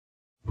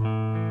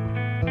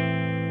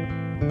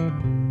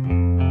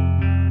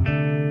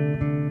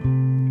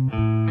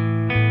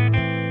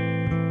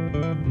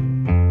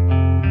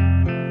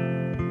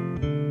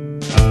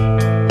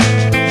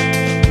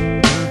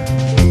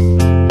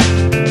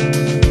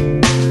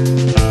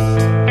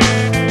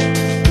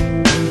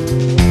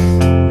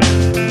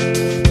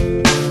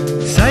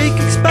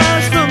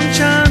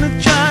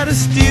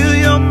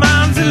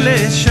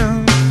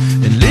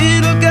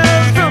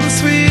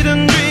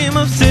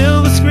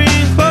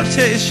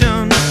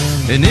vacation.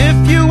 And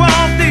if you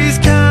want these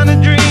kind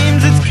of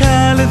dreams, it's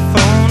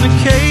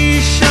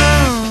Californication.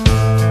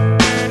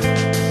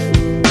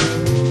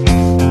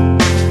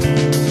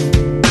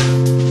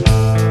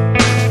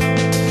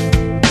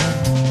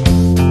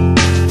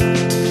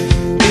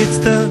 It's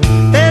the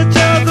edge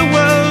of the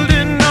world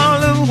in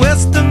all of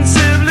Western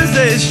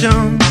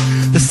civilization.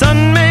 The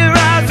sun may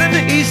rise in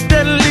the east,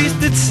 at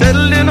least it's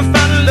settled in a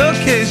final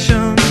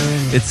location.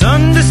 It's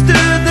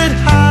understood that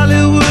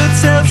Hollywood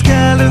sells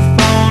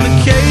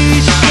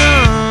Californication.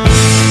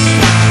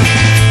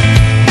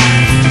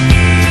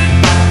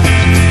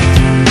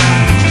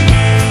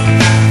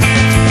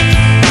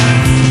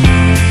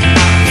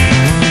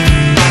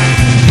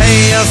 Pay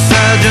your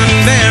surgeon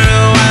very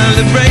well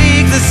to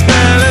break the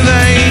spell of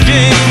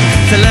aging.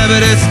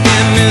 Celebrity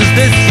skin, is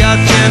this your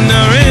chin,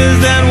 or is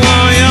that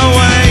war you're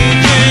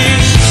waging?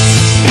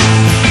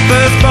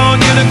 Firstborn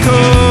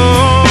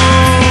unicorn,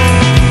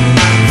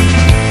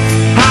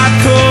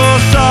 hardcore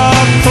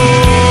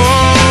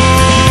softcore.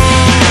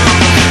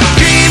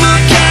 Dream of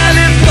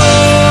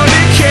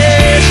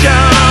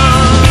Californication.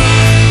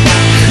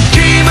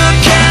 Dream of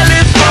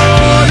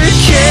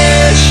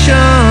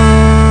Californication.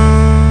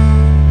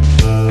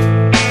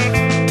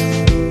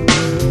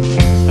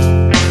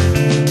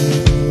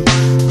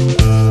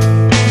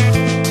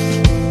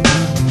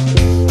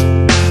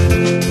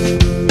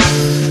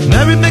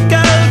 Mary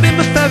McGill, be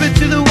my ferry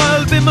to the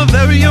world, be my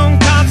very own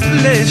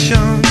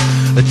constellation.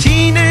 A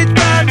teenage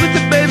bride with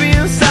a baby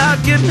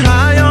inside, getting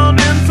high on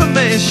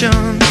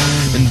information.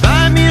 And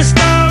buy me a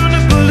star on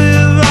a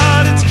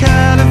boulevard, it's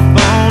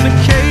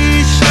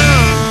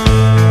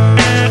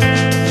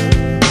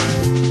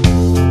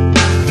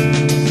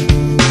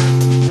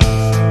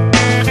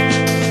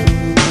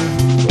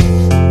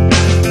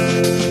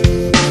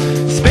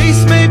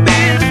Space may be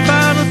the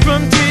final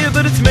frontier,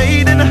 but it's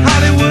made in a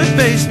Hollywood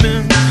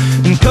basement.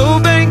 In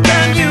Cobain,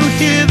 can you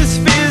hear the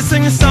spheres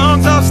singing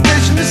songs off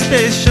station to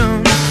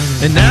station?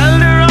 And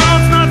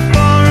Alderon's not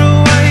far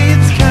away,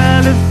 it's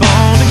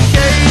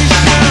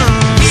Californication.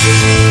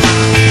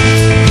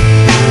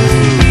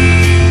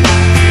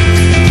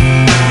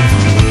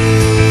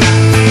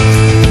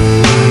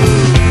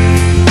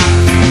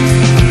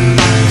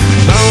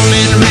 Born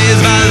and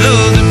raised by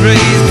those that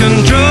praise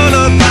control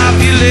of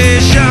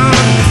population.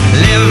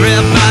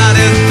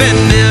 Everybody's been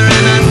there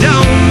and I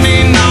don't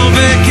need no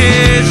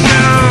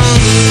vacation.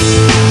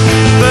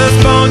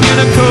 Firstborn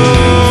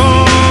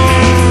unicorn,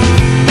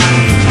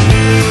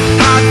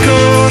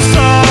 hardcore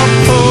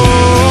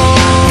softcore.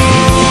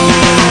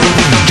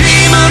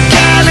 Dream of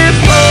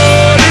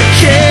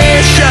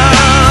Californication.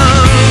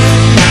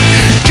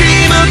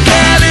 Dream of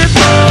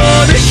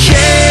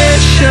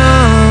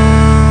Californication.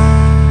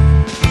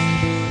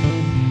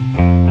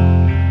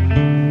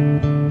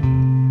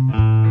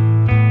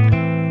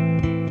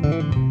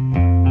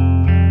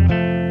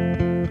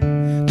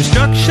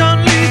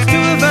 Destruction leads to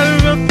a very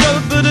rough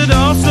road, but it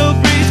also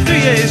breeds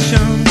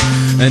creation.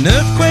 An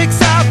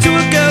earthquake's out to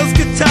a girl's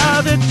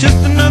guitar, that's just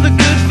another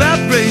good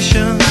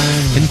vibration.